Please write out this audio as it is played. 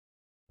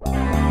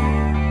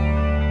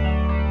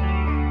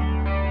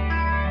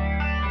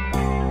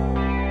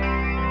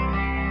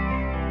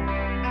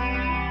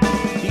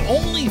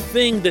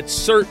thing that's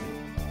certain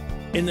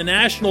in the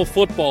National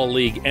Football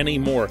League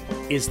anymore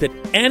is that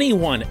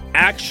anyone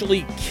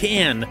actually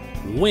can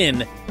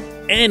win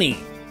any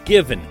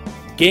given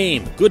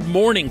game. Good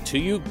morning to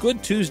you.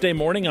 Good Tuesday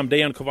morning. I'm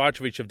Dejan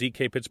Kovacevic of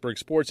DK Pittsburgh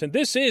Sports, and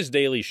this is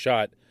Daily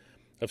Shot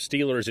of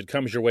Steelers. It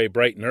comes your way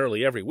bright and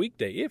early every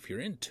weekday if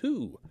you're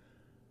into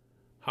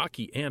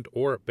hockey and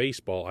or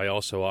baseball. I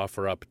also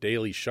offer up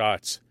daily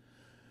shots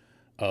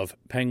of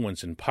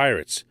Penguins and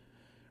Pirates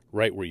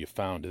right where you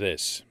found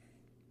this.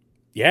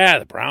 Yeah,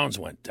 the Browns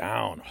went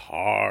down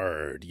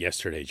hard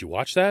yesterday. Did you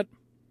watch that?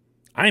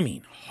 I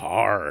mean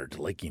hard,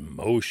 like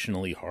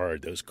emotionally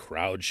hard. Those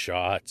crowd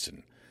shots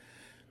and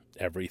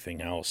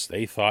everything else.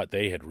 They thought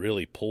they had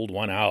really pulled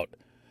one out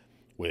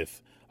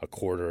with a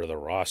quarter of the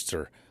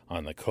roster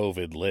on the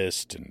COVID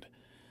list and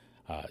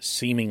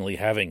seemingly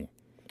having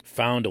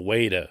found a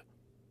way to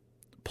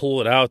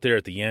pull it out there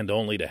at the end,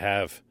 only to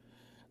have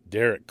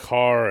Derek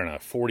Carr and a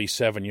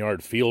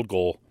 47-yard field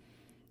goal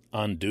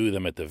undo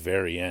them at the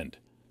very end.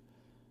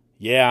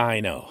 Yeah, I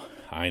know.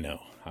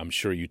 I'm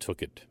sure you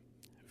took it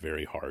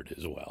very hard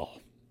as well.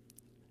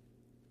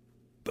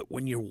 But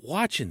when you're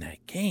watching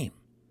that game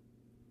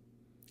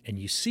and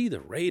you see the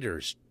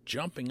Raiders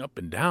jumping up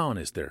and down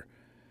as they're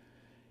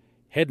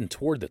heading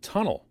toward the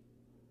tunnel,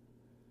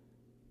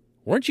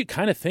 weren't you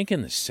kind of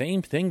thinking the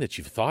same thing that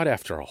you've thought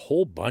after a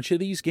whole bunch of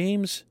these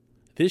games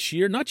this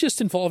year? Not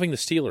just involving the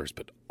Steelers,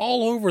 but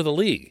all over the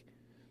league,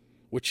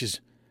 which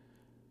is,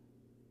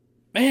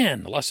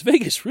 man, Las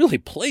Vegas really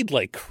played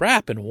like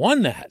crap and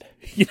won that.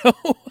 You know,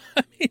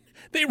 I mean,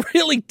 they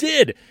really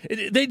did.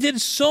 They did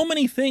so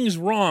many things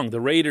wrong,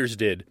 the Raiders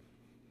did,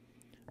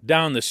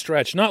 down the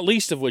stretch, not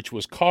least of which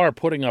was Carr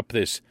putting up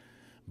this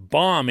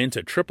bomb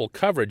into triple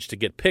coverage to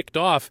get picked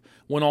off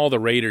when all the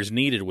Raiders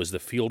needed was the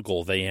field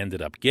goal they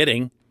ended up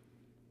getting.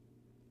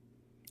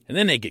 And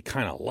then they get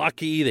kind of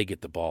lucky. They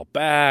get the ball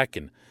back,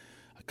 and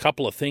a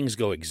couple of things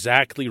go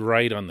exactly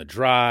right on the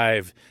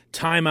drive.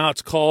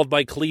 Timeouts called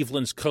by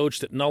Cleveland's coach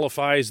that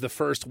nullifies the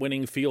first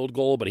winning field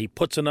goal, but he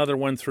puts another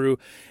one through.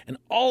 And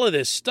all of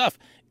this stuff,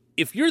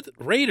 if you're the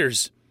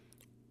Raiders,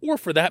 or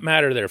for that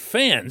matter, their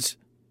fans,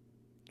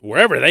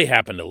 wherever they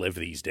happen to live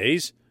these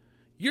days,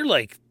 you're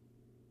like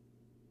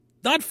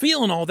not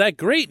feeling all that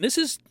great. And this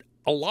is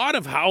a lot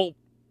of how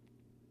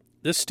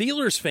the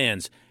Steelers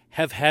fans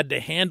have had to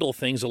handle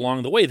things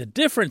along the way. The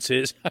difference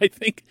is, I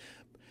think,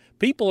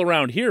 people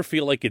around here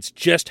feel like it's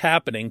just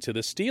happening to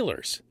the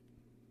Steelers.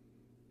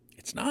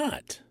 It's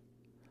not.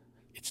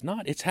 It's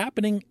not. It's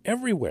happening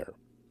everywhere.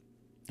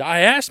 I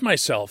asked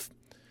myself,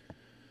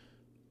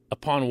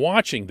 upon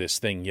watching this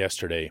thing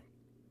yesterday,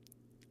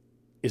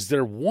 is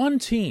there one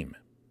team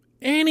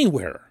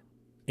anywhere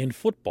in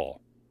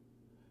football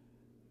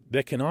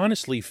that can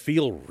honestly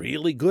feel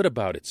really good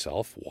about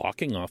itself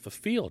walking off a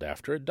field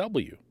after a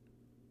W?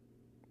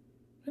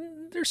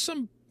 And there's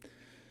some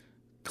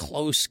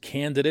close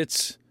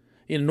candidates.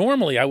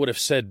 Normally, I would have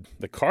said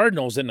the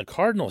Cardinals, and the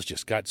Cardinals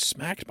just got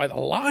smacked by the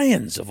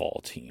Lions of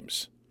all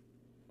teams.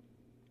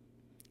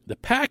 The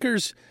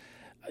Packers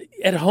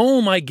at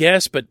home, I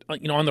guess, but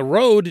on the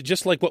road,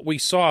 just like what we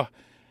saw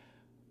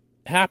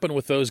happen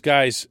with those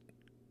guys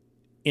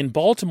in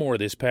Baltimore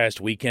this past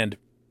weekend,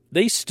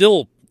 they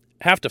still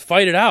have to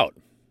fight it out.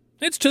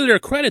 It's to their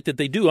credit that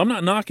they do. I'm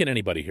not knocking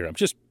anybody here. I'm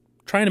just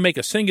trying to make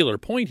a singular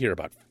point here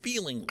about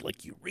feeling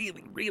like you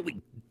really,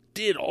 really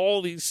did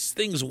all these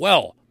things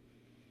well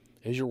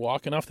as you're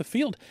walking off the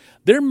field.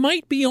 There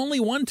might be only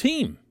one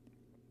team.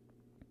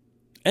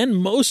 And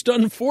most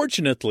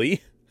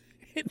unfortunately,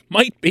 it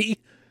might be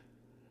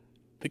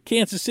the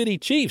Kansas City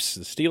Chiefs,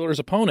 the Steelers'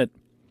 opponent,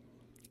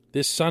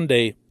 this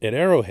Sunday at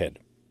Arrowhead.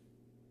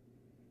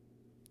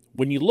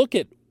 When you look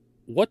at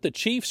what the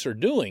Chiefs are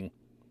doing,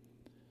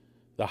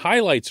 the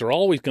highlights are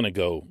always going to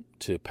go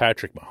to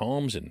Patrick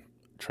Mahomes and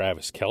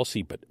Travis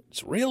Kelce, but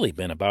it's really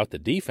been about the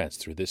defense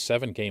through this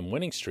 7-game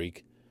winning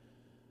streak.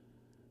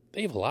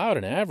 They've allowed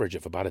an average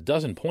of about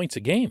 12 points a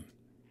game.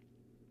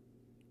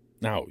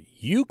 Now,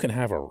 you can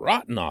have a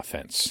rotten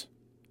offense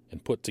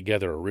and put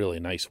together a really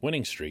nice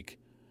winning streak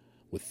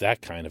with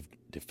that kind of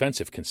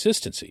defensive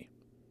consistency.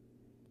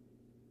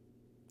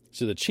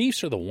 So the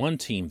Chiefs are the one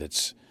team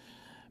that's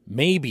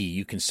maybe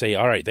you can say,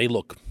 all right, they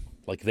look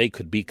like they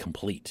could be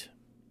complete.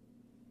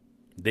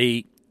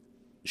 They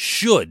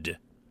should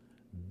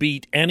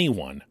beat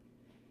anyone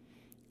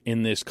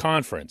in this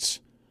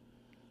conference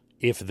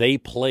if they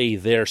play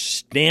their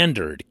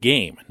standard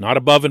game, not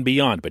above and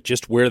beyond, but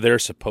just where they're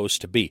supposed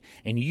to be.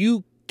 And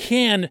you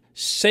can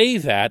say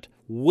that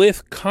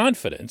with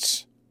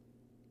confidence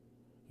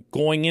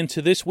going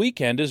into this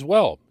weekend as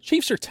well.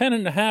 Chiefs are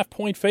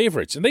 10.5-point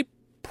favorites, and they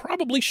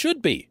probably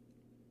should be.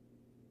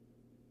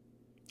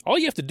 All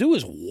you have to do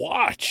is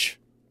watch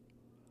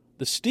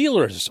the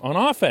Steelers on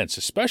offense,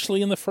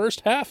 especially in the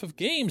first half of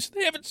games.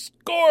 They haven't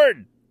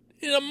scored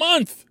in a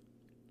month.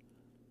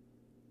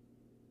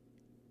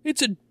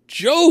 It's a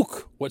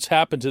joke what's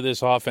happened to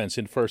this offense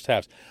in first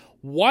halves.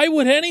 Why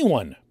would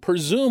anyone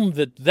presume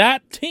that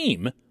that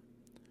team,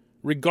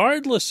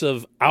 regardless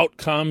of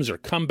outcomes or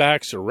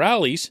comebacks or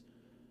rallies,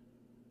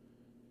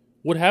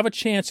 would have a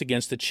chance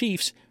against the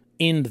Chiefs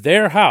in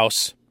their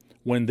house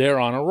when they're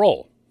on a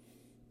roll.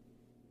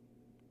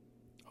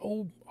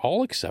 Oh,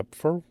 all except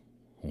for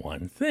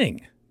one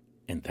thing,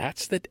 and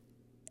that's that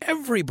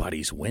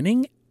everybody's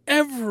winning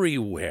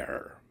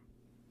everywhere.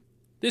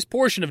 This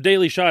portion of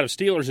Daily Shot of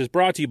Steelers is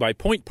brought to you by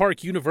Point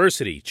Park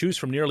University. Choose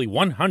from nearly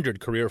 100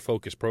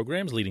 career-focused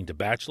programs leading to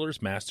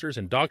bachelor's, master's,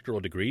 and doctoral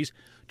degrees.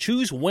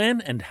 Choose when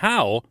and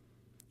how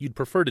you'd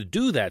prefer to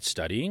do that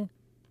studying,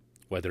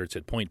 whether it's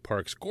at Point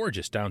Park's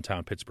gorgeous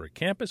downtown Pittsburgh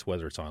campus,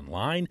 whether it's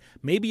online,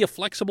 maybe a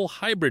flexible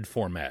hybrid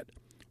format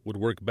would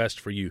work best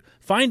for you.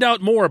 Find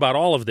out more about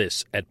all of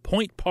this at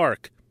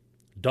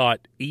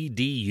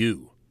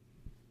pointpark.edu.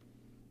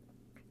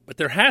 But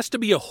there has to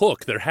be a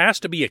hook. There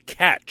has to be a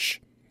catch.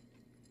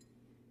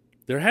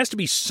 There has to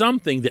be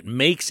something that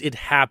makes it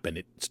happen.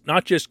 It's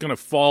not just going to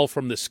fall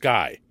from the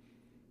sky,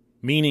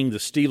 meaning the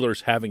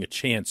Steelers having a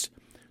chance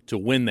to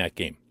win that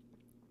game.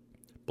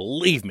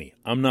 Believe me,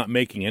 I'm not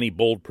making any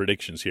bold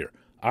predictions here.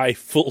 I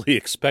fully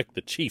expect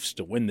the Chiefs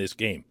to win this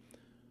game.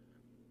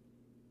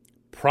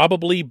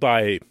 Probably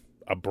by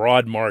a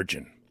broad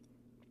margin.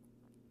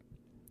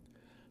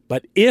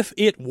 But if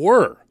it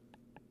were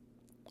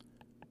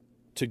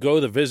to go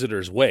the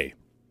visitors' way,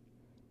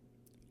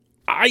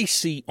 I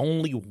see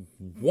only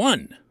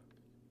one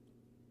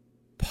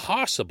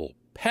possible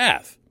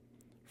path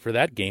for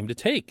that game to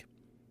take.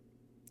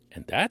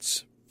 And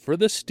that's for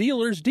the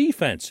Steelers'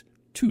 defense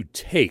to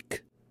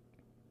take,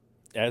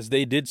 as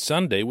they did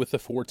Sunday with the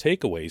 4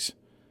 takeaways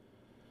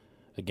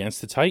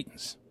against the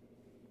Titans.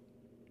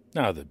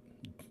 Now, the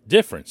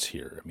difference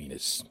here,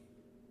 is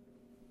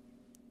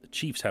the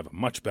Chiefs have a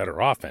much better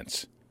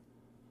offense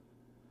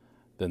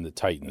than the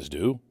Titans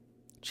do.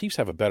 The Chiefs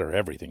have a better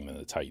everything than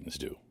the Titans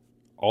do.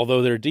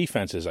 Although their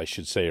defenses, I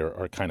should say,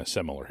 are kind of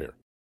similar here.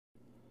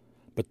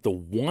 But the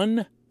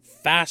one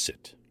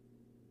facet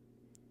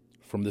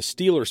from the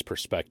Steelers'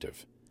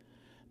 perspective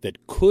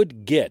that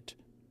could get,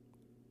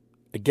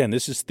 again,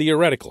 this is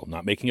theoretical, I'm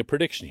not making a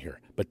prediction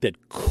here, but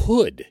that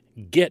could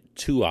get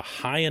to a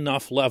high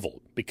enough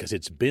level, because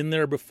it's been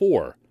there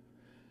before,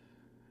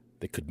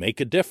 that could make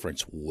a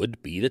difference,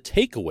 would be the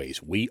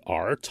takeaways. We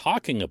are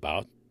talking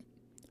about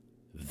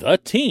the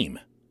team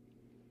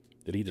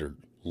that either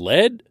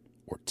led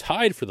or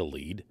tied for the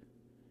lead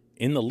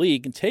in the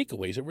league in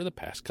takeaways over the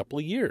past couple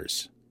of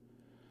years.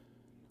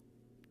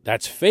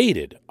 That's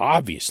faded,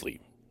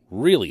 obviously,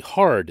 really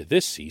hard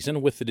this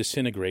season with the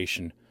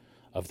disintegration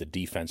of the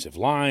defensive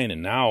line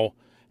and now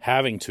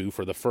having to,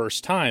 for the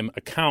first time,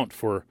 account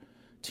for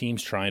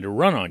teams trying to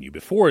run on you.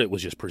 Before, it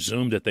was just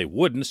presumed that they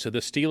wouldn't, so the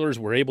Steelers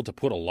were able to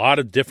put a lot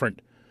of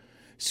different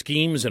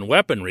schemes and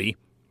weaponry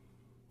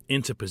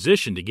into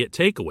position to get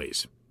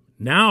takeaways.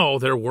 Now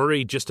they're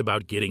worried just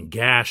about getting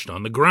gashed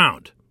on the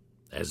ground,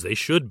 as they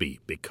should be,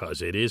 because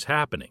it is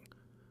happening.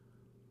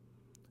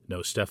 No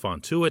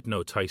Stephon Tuitt,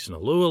 no Tyson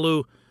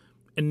Alualu,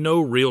 and no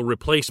real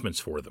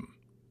replacements for them.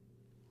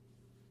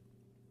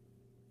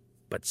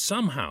 But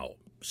somehow,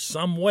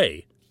 some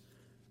way,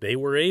 they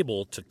were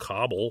able to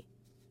cobble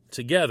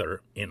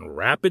together in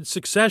rapid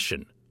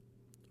succession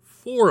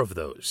 4 of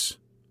those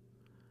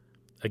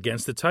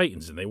against the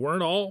Titans. And they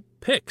weren't all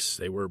picks.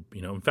 They were,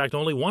 in fact,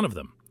 only one of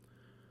them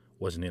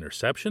was an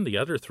interception. The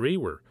other 3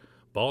 were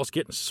balls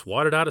getting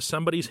swatted out of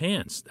somebody's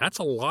hands. That's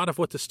a lot of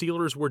what the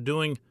Steelers were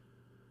doing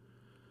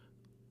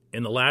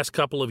in the last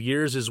couple of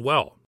years as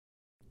well.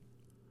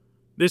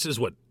 This is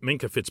what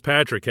Minkah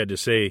Fitzpatrick had to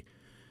say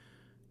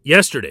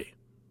yesterday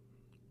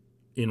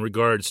in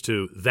regards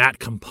to that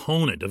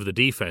component of the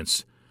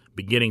defense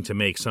beginning to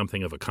make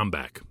something of a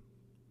comeback.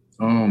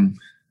 I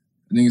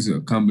think it's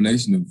a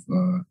combination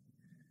of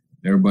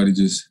everybody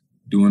just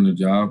doing the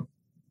job,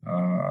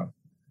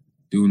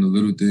 doing the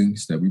little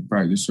things that we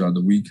practice throughout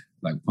the week,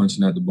 like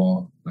punching at the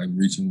ball, like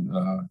reaching,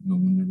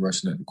 when you're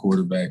rushing at the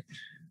quarterback,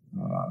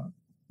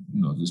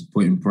 just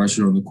putting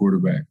pressure on the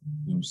quarterback.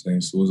 You know what I'm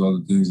saying? So those are all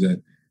the things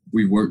that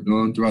we worked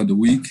on throughout the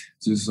week,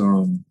 just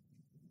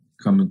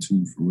coming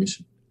to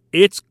fruition.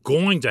 It's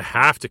going to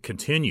have to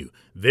continue.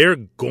 They're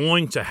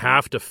going to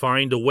have to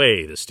find a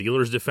way, the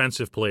Steelers'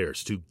 defensive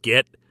players, to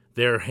get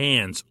their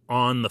hands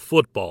on the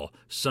football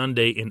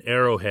Sunday in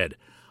Arrowhead.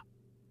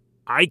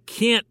 I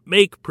can't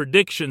make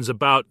predictions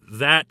about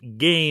that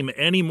game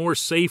any more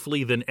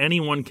safely than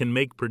anyone can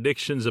make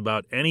predictions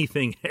about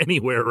anything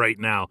anywhere right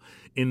now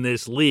in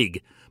this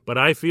league. But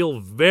I feel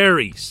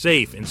very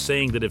safe in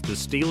saying that if the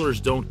Steelers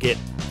don't get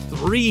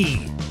 3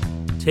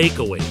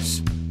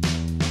 takeaways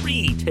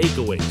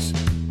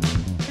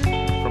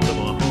from the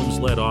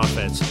Mahomes-led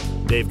offense,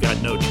 they've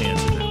got no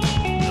chance in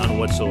that. None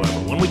whatsoever.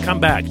 When we come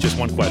back, just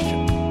one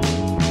question.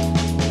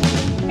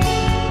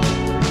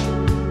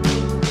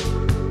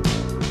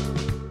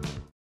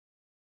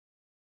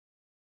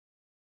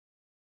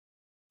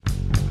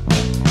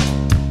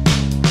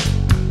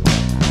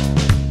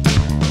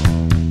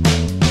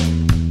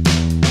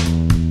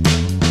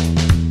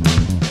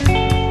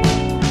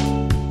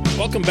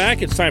 Welcome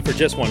back. It's time for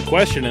Just One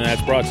Question, and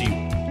that's brought to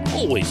you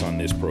always on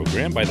this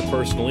program by the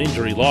personal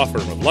injury law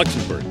firm of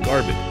Luxenberg,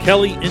 Garbutt,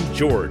 Kelly, and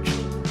George.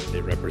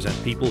 They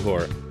represent people who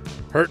are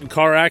Hurt in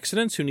car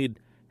accidents who need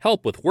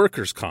help with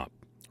workers' comp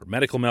or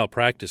medical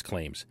malpractice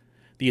claims.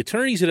 The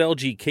attorneys at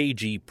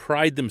LGKG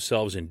pride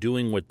themselves in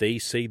doing what they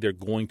say they're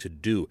going to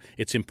do.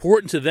 It's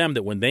important to them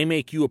that when they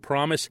make you a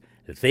promise,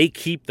 they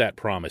keep that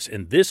promise.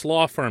 And this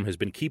law firm has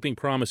been keeping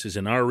promises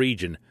in our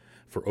region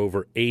for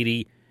over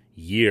 80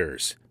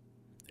 years.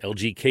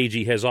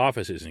 LGKG has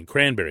offices in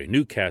Cranberry,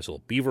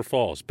 Newcastle, Beaver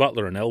Falls,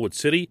 Butler, and Elwood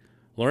City.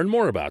 Learn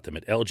more about them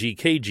at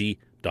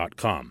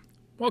lgkg.com.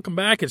 Welcome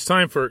back. It's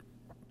time for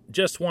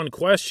Just One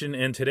Question,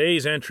 and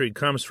today's entry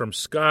comes from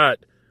Scott,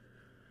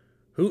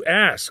 who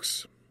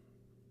asks,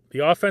 the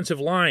offensive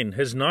line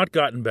has not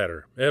gotten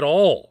better at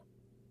all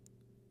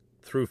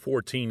through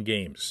 14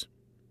 games.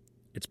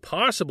 It's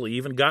possibly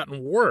even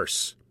gotten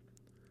worse.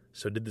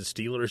 So did the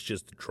Steelers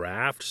just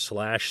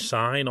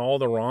draft/sign all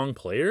the wrong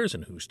players,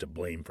 and who's to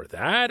blame for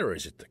that? Or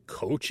is it the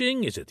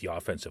coaching? Is it the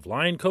offensive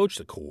line coach,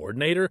 the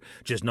coordinator,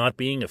 just not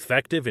being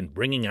effective in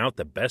bringing out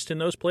the best in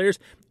those players?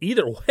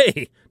 Either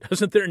way,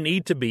 doesn't there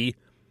need to be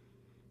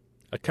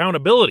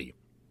accountability?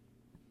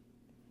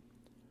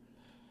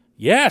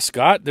 Yeah,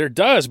 Scott, there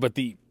does, but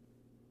the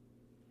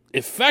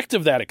effect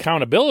of that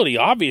accountability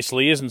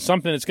obviously isn't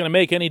something that's going to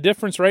make any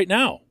difference right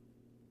now.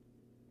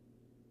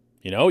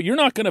 You know, you're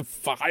not going to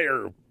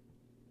fire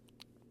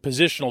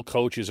positional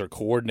coaches or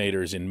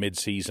coordinators in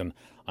midseason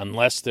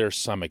unless there's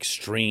some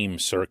extreme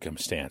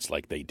circumstance,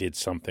 like they did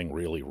something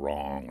really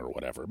wrong or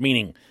whatever,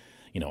 meaning,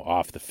 you know,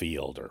 off the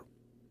field or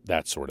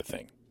that sort of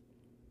thing.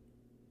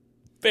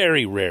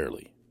 Very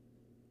rarely.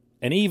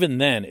 And even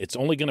then, it's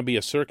only going to be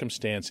a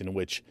circumstance in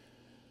which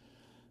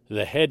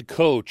the head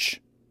coach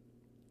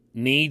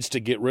needs to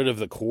get rid of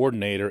the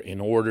coordinator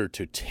in order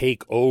to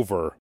take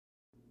over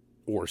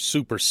or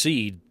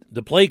supersede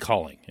the play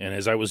calling. And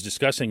as I was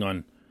discussing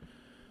on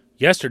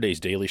yesterday's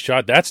Daily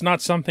Shot, that's not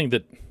something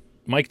that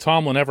Mike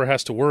Tomlin ever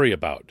has to worry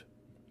about.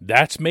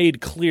 That's made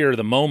clear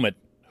the moment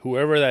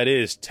whoever that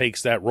is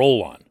takes that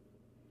role on.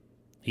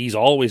 He's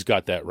always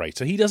got that right.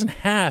 So he doesn't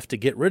have to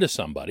get rid of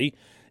somebody.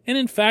 And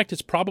in fact,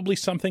 it's probably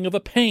something of a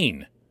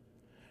pain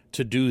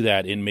to do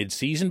that in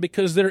midseason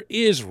because there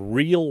is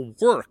real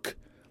work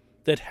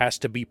that has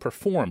to be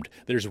performed.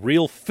 There's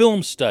real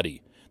film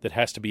study that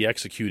has to be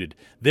executed.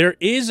 There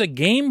is a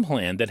game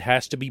plan that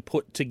has to be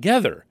put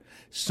together.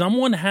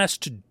 Someone has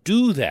to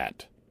do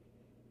that.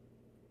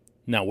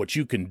 Now, what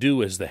you can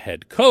do as the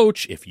head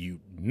coach, if you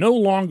no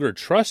longer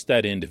trust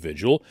that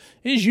individual,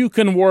 is you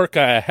can work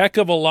a heck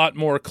of a lot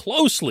more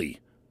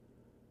closely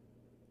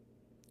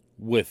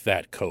with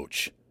that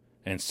coach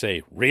and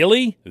say,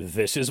 really?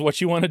 This is what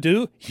you want to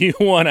do? You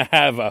want to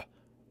have a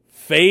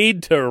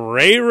fade to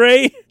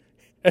Ray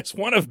as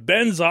one of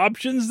Ben's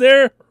options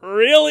there?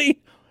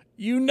 Really?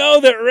 You know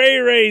that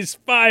Ray's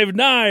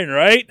 5'9",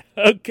 right?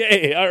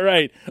 Okay, all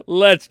right.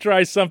 Let's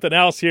try something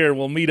else here, and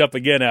we'll meet up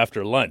again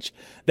after lunch.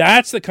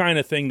 That's the kind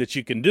of thing that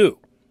you can do.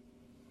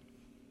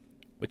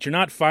 But you're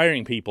not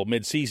firing people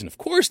midseason. Of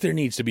course there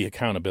needs to be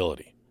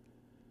accountability.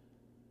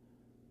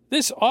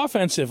 This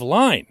offensive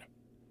line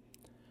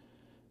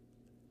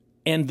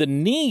and the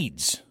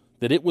needs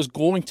that it was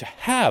going to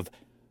have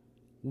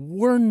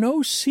were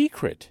no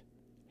secret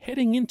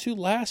heading into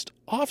last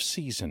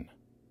offseason.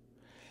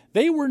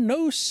 They were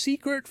no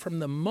secret from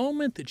the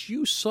moment that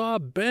you saw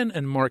Ben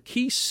and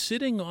Marquise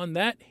sitting on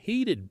that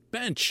heated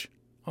bench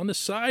on the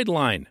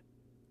sideline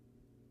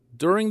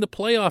during the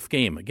playoff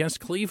game against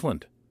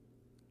Cleveland.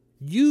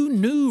 You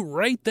knew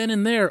right then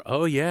and there,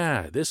 oh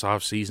yeah, this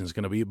offseason is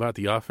going to be about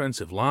the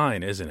offensive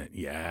line, isn't it?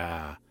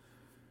 Yeah.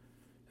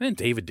 And then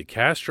David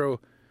DeCastro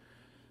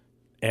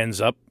ends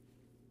up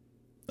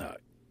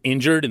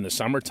injured in the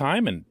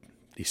summertime and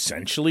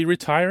essentially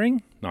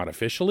retiring, not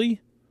officially.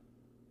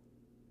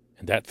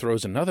 And that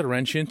throws another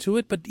wrench into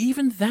it. But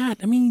even that,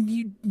 I mean,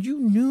 you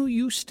knew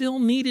you still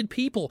needed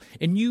people.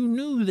 And you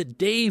knew that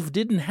Dave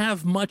didn't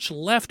have much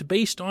left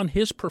based on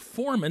his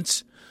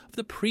performance of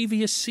the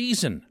previous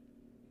season.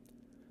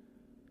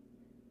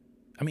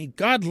 I mean,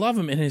 God love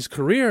him in his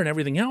career and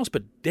everything else,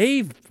 but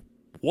Dave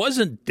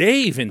wasn't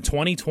Dave in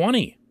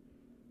 2020.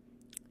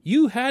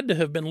 You had to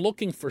have been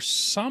looking for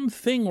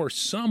something or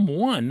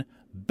someone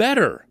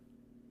better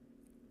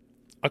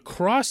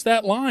across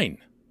that line.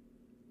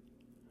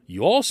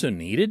 You also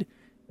needed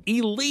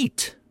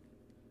elite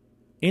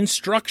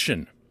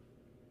instruction.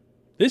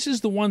 This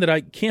is the one that I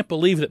can't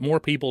believe that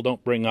more people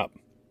don't bring up.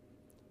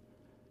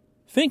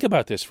 Think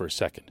about this for a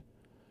second.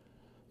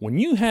 When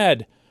you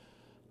had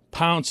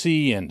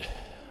Pouncey and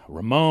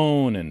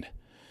Ramon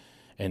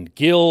and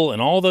Gil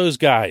and all those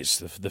guys,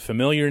 the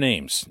familiar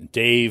names,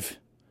 Dave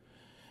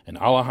and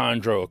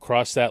Alejandro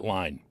across that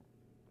line,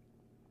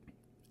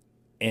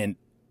 and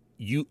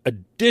you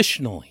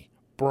additionally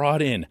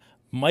brought in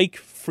Mike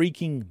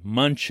freaking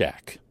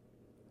Munchak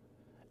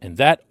and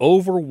that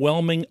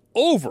overwhelming,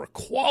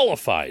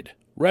 overqualified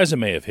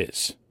resume of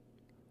his.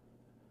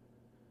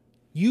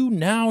 You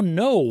now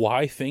know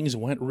why things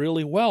went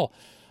really well.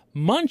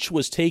 Munch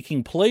was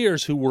taking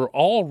players who were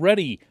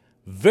already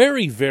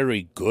very,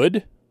 very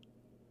good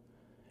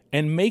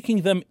and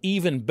making them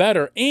even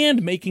better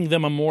and making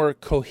them a more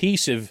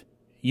cohesive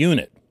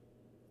unit.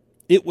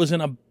 It was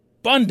an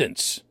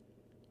abundance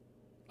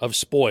of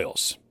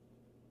spoils.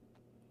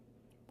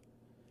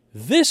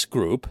 This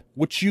group,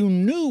 which you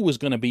knew was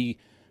going to be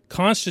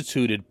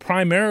constituted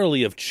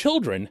primarily of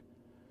children,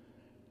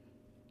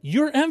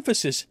 your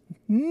emphasis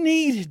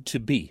needed to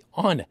be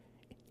on,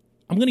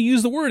 I'm going to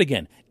use the word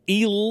again,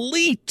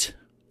 elite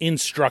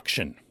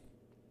instruction.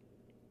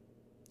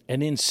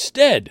 And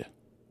instead,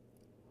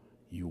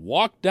 you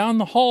walked down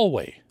the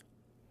hallway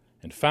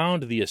and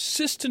found the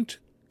assistant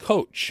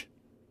coach,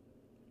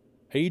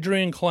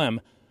 Adrian Klemm,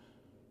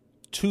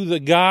 to the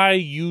guy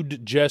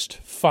you'd just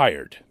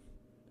fired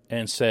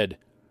and said,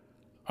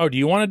 "Oh, do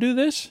you want to do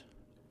this?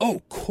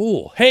 Oh,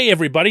 cool. Hey,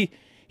 everybody,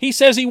 he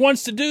says he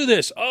wants to do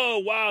this. Oh,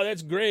 wow,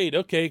 that's great.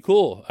 Okay,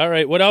 cool. All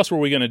right, what else were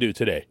we going to do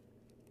today?"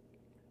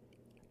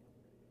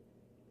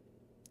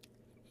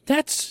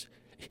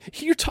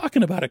 You're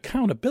talking about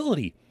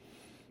accountability.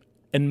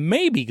 And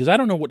maybe, because I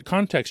don't know what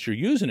context you're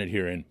using it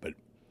here in, but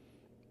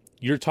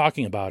you're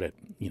talking about it,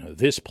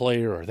 this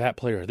player or that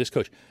player or this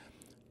coach.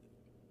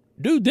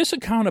 Dude, this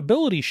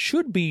accountability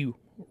should be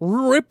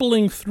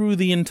rippling through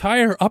the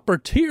entire upper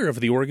tier of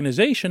the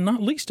organization,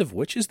 not least of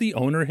which is the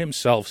owner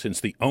himself, since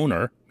the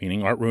owner,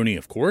 meaning Art Rooney,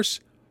 of course,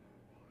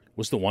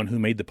 was the one who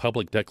made the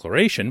public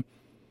declaration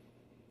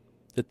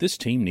that this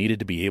team needed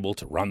to be able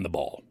to run the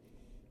ball.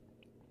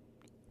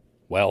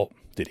 Well,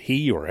 did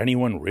he or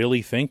anyone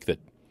really think that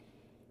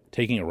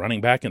taking a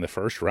running back in the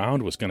first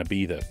round was going to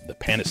be the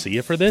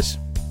panacea for this?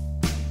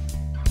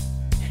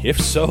 If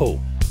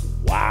so,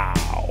 wow.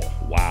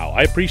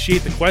 I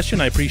appreciate the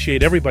question. I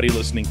appreciate everybody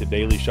listening to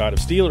Daily Shot of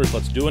Steelers.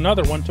 Let's do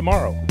another one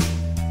tomorrow.